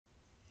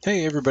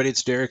Hey everybody,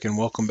 it's Derek and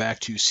welcome back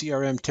to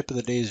CRM Tip of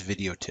the Day's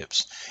Video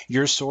Tips,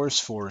 your source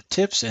for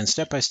tips and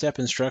step-by-step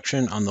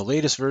instruction on the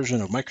latest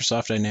version of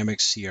Microsoft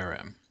Dynamics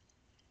CRM.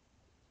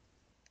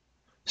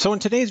 So in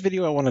today's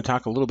video, I want to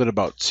talk a little bit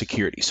about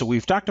security. So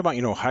we've talked about,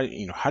 how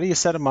do you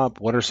set them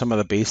up? What are some of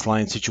the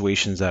baseline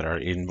situations that are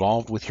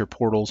involved with your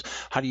portals?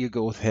 How do you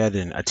go ahead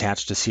and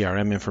attach to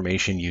CRM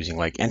information using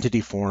like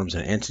entity forms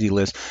and entity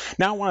lists?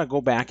 Now I want to go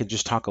back and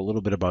just talk a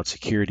little bit about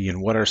security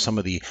and what are some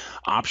of the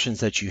options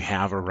that you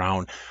have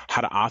around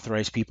how to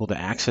authorize people to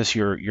access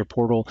your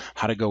portal,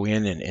 how to go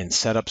in and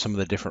set up some of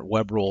the different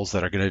web roles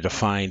that are going to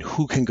define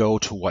who can go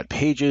to what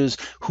pages,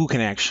 who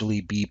can actually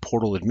be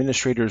portal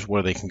administrators,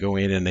 where they can go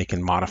in and they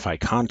can modify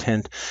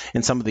content,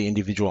 and some of the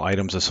individual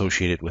items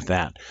associated with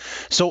that.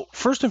 So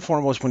first and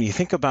foremost, when you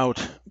think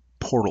about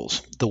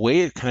portals, the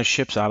way it kind of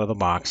ships out of the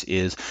box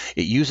is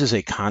it uses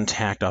a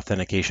contact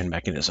authentication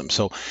mechanism.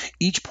 So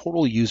each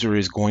portal user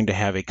is going to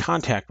have a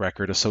contact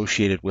record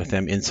associated with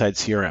them inside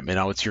CRM. And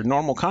now it's your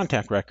normal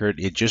contact record.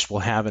 It just will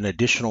have an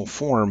additional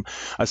form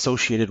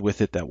associated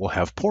with it that will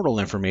have portal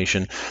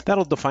information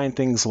that'll define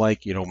things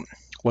like,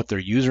 what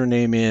their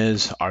username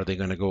is. Are they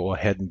going to go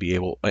ahead and be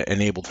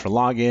enabled for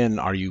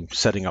login? Are you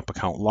setting up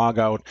account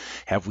logout?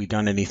 Have we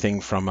done anything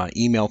from an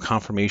email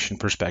confirmation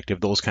perspective?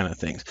 Those kind of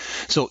things.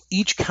 So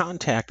each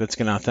contact that's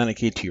going to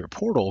authenticate to your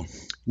portal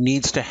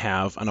needs to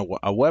have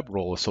a web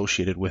role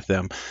associated with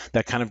them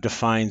that kind of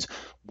defines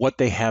what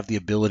they have the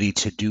ability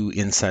to do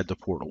inside the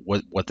portal,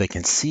 what they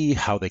can see,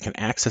 how they can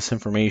access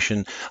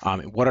information,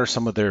 what are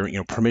some of their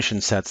permission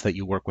sets that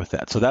you work with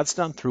that. So that's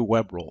done through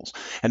web roles.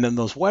 And then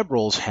those web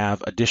roles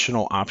have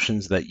additional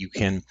options that you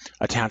can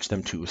attach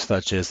them to,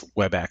 such as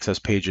web access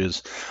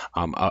pages,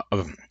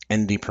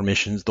 entity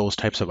permissions, those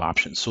types of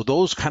options. So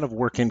those kind of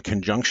work in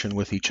conjunction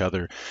with each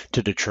other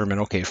to determine,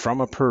 okay,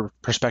 from a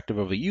perspective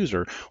of a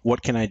user,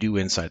 what can I do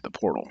inside the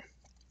portal?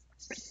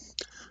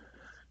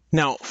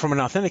 Now, from an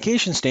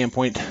authentication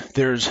standpoint,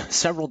 there's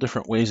several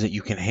different ways that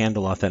you can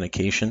handle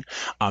authentication.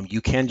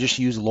 You can just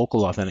use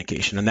local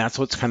authentication, and that's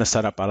what's kind of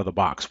set up out of the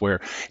box,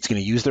 where it's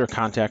going to use their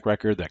contact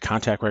record. That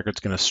contact record is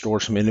going to store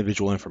some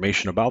individual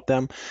information about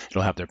them.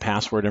 It'll have their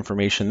password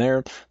information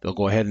there. They'll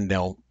go ahead and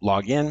they'll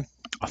log in,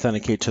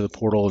 authenticate to the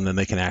portal, and then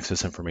they can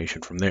access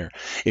information from there.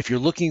 If you're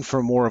looking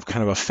for more of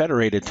kind of a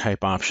federated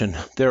type option,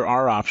 there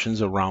are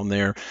options around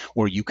there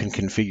where you can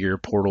configure your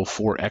portal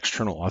for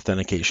external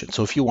authentication.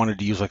 So if you wanted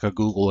to use like a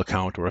Google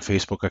account or a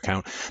Facebook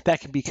account,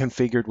 that can be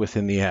configured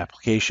within the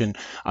application.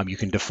 You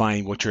can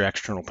define what your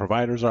external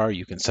providers are.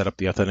 You can set up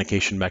the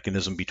authentication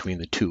mechanism between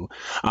the two.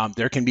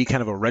 There can be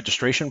kind of a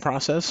registration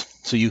process,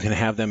 so you can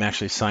have them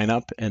actually sign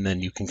up and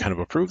then you can kind of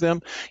approve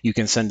them. You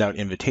can send out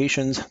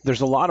invitations.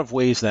 There's a lot of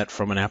ways that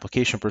from an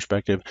application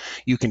perspective,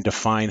 you can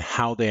define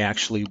how they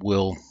actually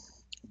will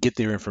get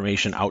their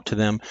information out to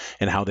them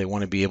and how they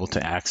want to be able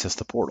to access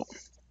the portal.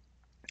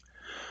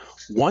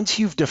 Once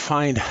you've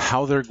defined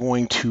how they're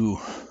going to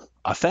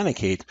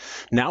authenticate,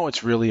 now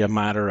it's really a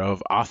matter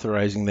of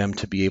authorizing them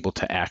to be able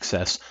to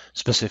access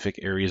specific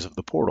areas of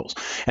the portals.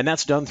 And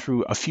that's done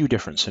through a few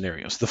different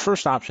scenarios. The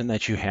first option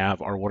that you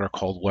have are what are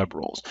called web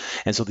roles.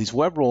 And so these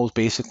web roles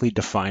basically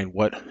define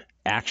what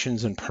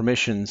actions and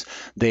permissions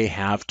they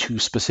have to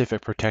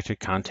specific protected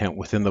content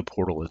within the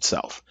portal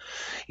itself.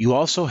 You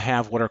also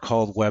have what are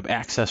called web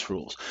access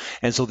rules.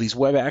 And so these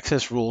web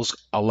access rules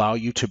allow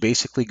you to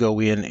basically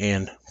go in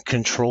and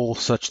control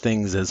such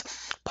things as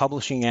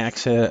publishing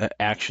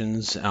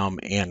actions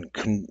and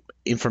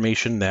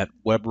information that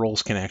web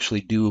roles can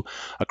actually do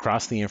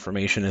across the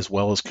information, as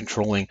well as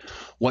controlling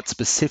what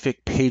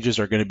specific pages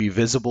are going to be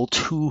visible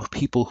to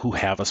people who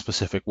have a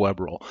specific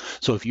web role.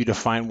 So if you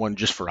define one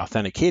just for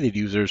authenticated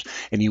users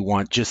and you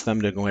want just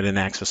them to go in and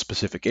access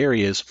specific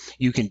areas,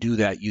 you can do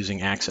that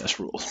using access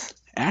rules.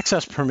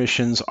 Access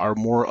permissions are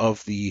more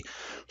of the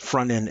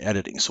front-end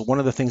editing. So one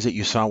of the things that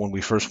you saw when we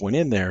first went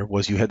in there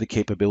was you had the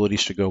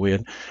capabilities to go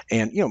in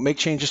and make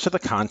changes to the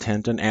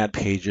content and add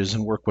pages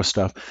and work with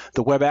stuff.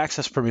 The web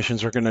access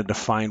permissions are going to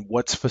define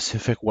what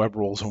specific web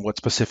roles and what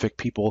specific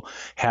people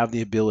have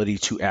the ability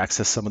to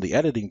access some of the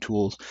editing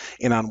tools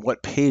and on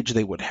what page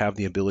they would have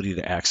the ability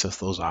to access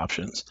those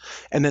options.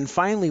 And then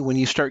finally, when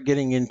you start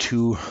getting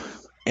into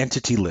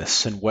entity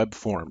lists and web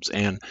forms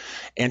and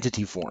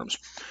entity forms,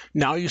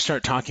 now you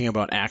start talking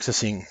about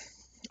accessing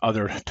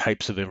other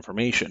types of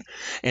information.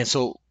 And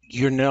so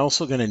you're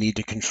also going to need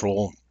to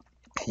control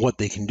what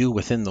they can do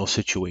within those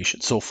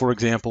situations. So for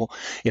example,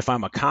 if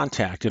I'm a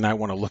contact and I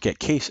want to look at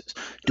cases,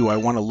 do I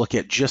want to look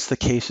at just the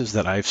cases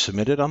that I've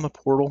submitted on the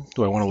portal?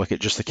 Do I want to look at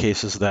just the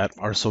cases that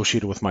are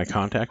associated with my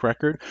contact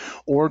record?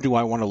 Or do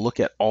I want to look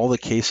at all the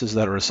cases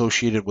that are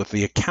associated with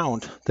the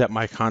account that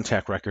my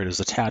contact record is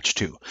attached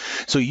to?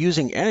 So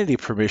using entity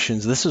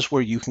permissions, this is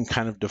where you can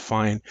kind of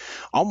define,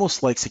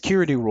 almost like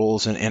security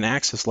roles and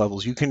access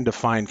levels, you can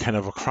define kind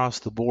of across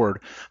the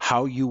board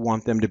how you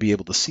want them to be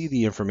able to see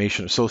the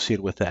information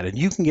associated with that.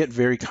 And you can get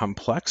very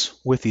complex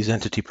with these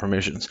entity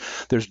permissions.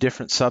 There's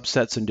different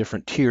subsets and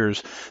different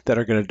tiers that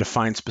are going to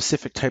define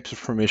specific types of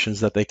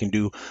permissions that they can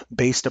do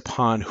based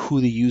upon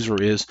who the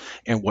user is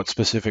and what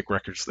specific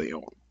records they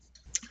own.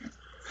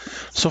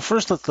 So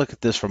first, let's look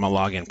at this from a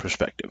login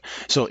perspective.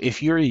 So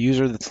if you're a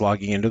user that's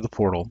logging into the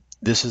portal,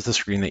 this is the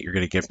screen that you're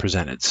going to get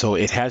presented. So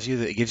it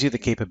gives you the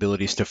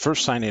capabilities to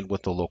first sign in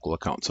with the local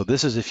account. So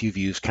this is if you've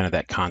used kind of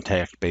that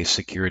contact-based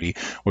security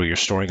where you're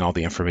storing all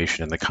the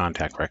information in the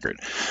contact record.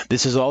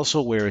 This is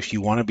also where if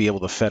you want to be able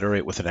to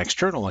federate with an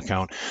external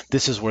account,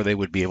 this is where they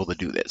would be able to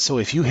do that. So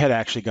if you had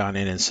actually gone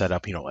in and set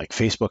up, like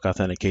Facebook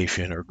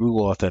authentication or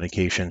Google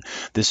authentication,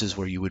 this is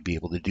where you would be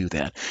able to do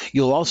that.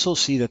 You'll also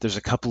see that there's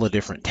a couple of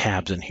different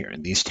tabs in here,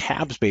 and these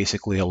tabs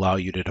basically allow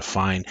you to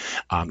define,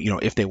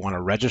 if they want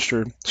to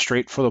register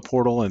straight for the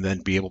portal and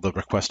then be able to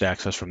request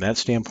access from that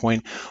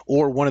standpoint,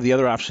 or one of the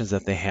other options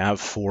that they have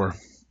for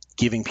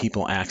giving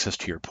people access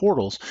to your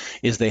portals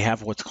is they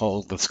have what's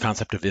called this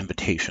concept of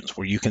invitations,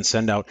 where you can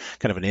send out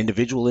kind of an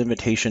individual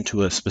invitation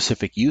to a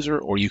specific user,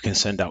 or you can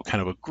send out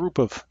kind of a group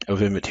of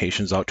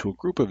invitations out to a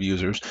group of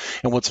users.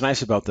 And what's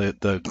nice about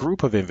the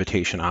group of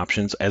invitation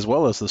options, as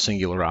well as the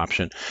singular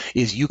option,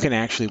 is you can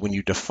actually, when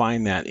you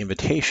define that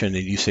invitation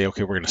and you say,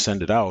 okay, we're going to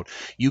send it out,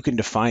 you can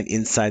define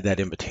inside that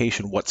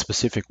invitation what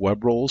specific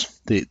web roles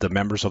the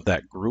members of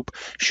that group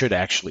should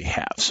actually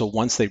have. So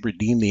once they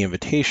redeem the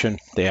invitation,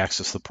 they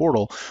access the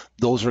portal,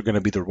 those are going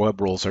to be the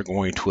web roles are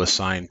going to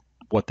assign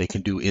what they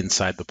can do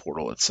inside the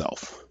portal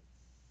itself.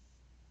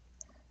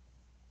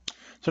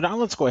 So now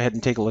let's go ahead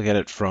and take a look at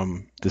it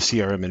from the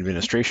CRM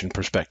administration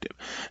perspective.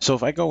 So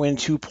if I go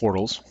into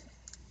portals,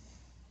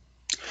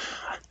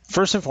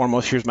 first and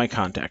foremost, here's my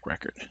contact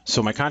record.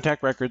 So my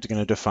contact record is going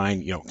to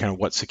define, kind of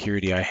what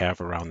security I have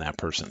around that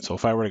person. So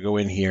if I were to go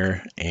in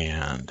here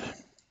and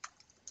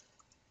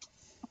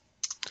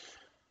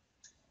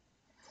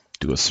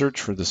do a search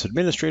for this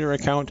administrator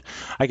account,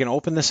 I can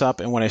open this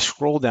up, and when I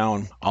scroll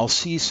down, I'll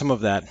see some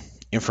of that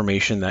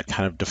information that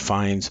kind of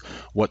defines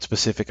what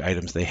specific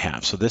items they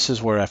have. So this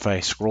is where if I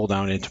scroll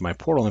down into my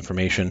portal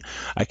information,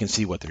 I can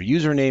see what their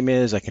username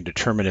is. I can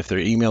determine if their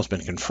email's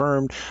been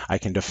confirmed. I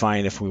can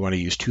define if we want to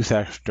use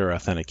two-factor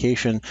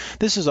authentication.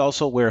 This is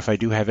also where if I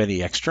do have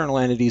any external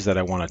entities that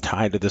I want to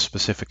tie to this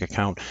specific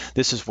account,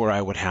 this is where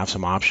I would have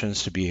some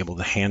options to be able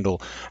to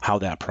handle how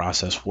that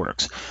process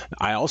works.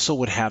 I also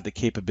would have the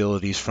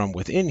capabilities from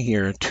within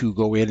here to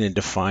go in and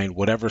define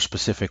whatever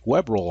specific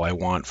web role I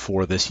want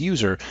for this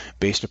user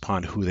based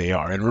upon who they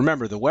are. And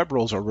remember, the web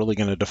roles are really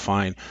going to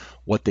define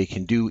what they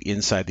can do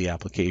inside the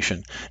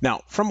application.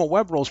 Now, from a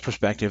web roles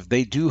perspective,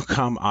 they do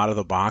come out of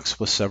the box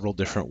with several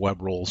different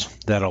web roles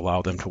that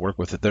allow them to work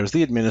with it. There's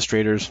the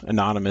administrators,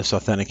 anonymous,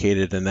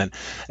 authenticated, and then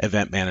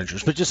event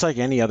managers. But just like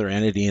any other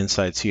entity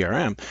inside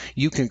CRM,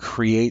 you can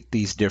create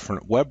these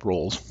different web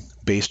roles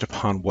based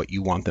upon what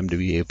you want them to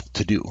be able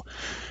to do.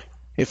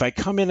 If I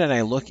come in and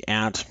I look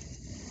at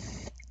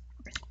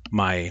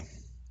my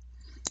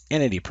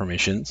entity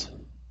permissions,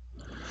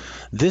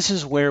 this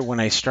is where when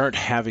I start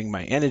having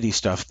my entity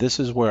stuff, this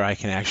is where I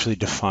can actually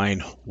define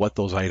what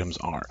those items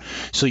are.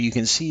 So you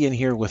can see in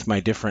here with my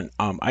different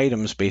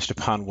items based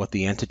upon what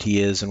the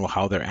entity is and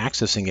how they're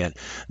accessing it,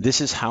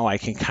 this is how I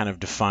can kind of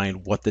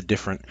define what the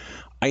different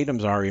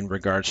items are in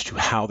regards to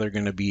how they're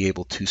going to be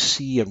able to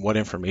see and what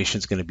information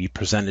is going to be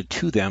presented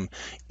to them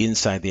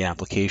inside the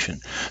application.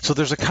 So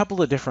there's a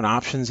couple of different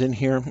options in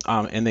here,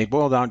 and they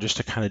boil down just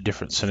to kind of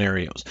different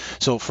scenarios.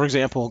 So for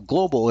example,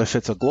 global, if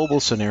it's a global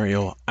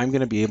scenario, I'm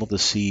going to be able to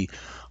see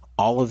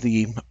all of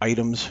the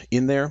items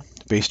in there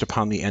based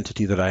upon the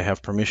entity that I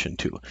have permission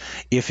to.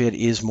 If it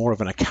is more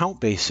of an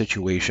account-based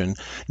situation,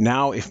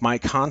 now if my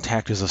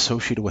contact is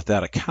associated with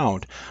that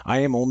account, I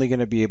am only going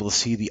to be able to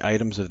see the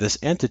items of this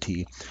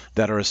entity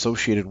that are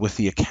associated with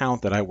the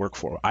account that I work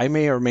for. I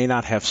may or may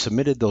not have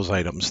submitted those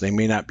items. They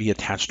may not be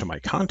attached to my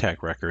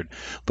contact record,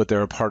 but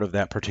they're a part of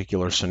that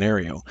particular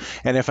scenario.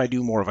 And if I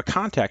do more of a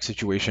contact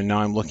situation, now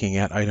I'm looking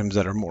at items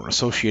that are more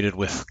associated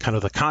with kind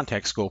of the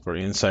contact scope or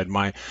inside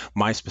my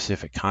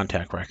specific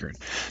contact record.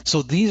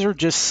 So these are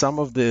just some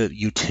of the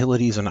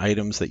utilities and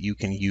items that you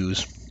can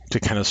use to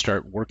kind of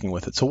start working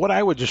with it. So what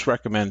I would just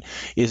recommend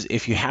is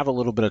if you have a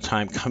little bit of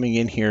time coming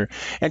in here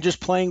and just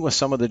playing with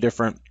some of the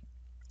different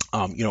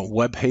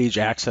web page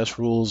access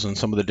rules and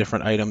some of the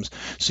different items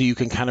so you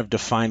can kind of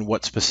define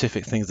what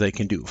specific things they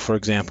can do. For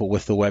example,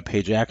 with the web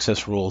page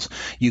access rules,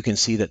 you can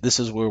see that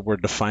this is where we're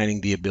defining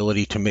the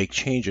ability to make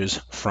changes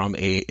from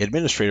an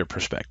administrator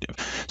perspective.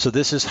 So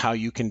this is how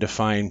you can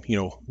define,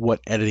 what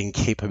editing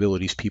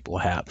capabilities people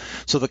have.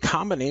 So the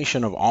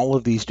combination of all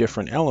of these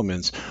different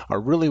elements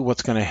are really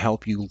what's going to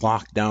help you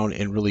lock down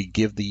and really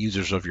give the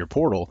users of your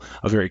portal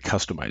a very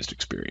customized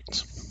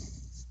experience.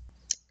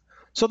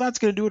 So that's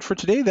going to do it for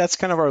today. That's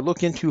kind of our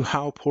look into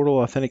how portal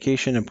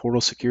authentication and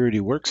portal security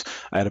works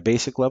at a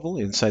basic level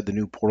inside the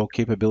new portal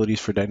capabilities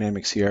for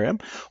Dynamics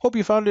CRM. Hope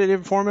you found it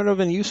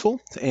informative and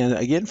useful. And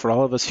again, for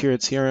all of us here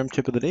at CRM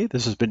Tip of the Day,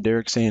 this has been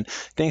Derek saying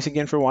thanks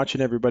again for watching,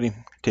 everybody.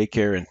 Take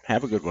care and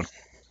have a good one.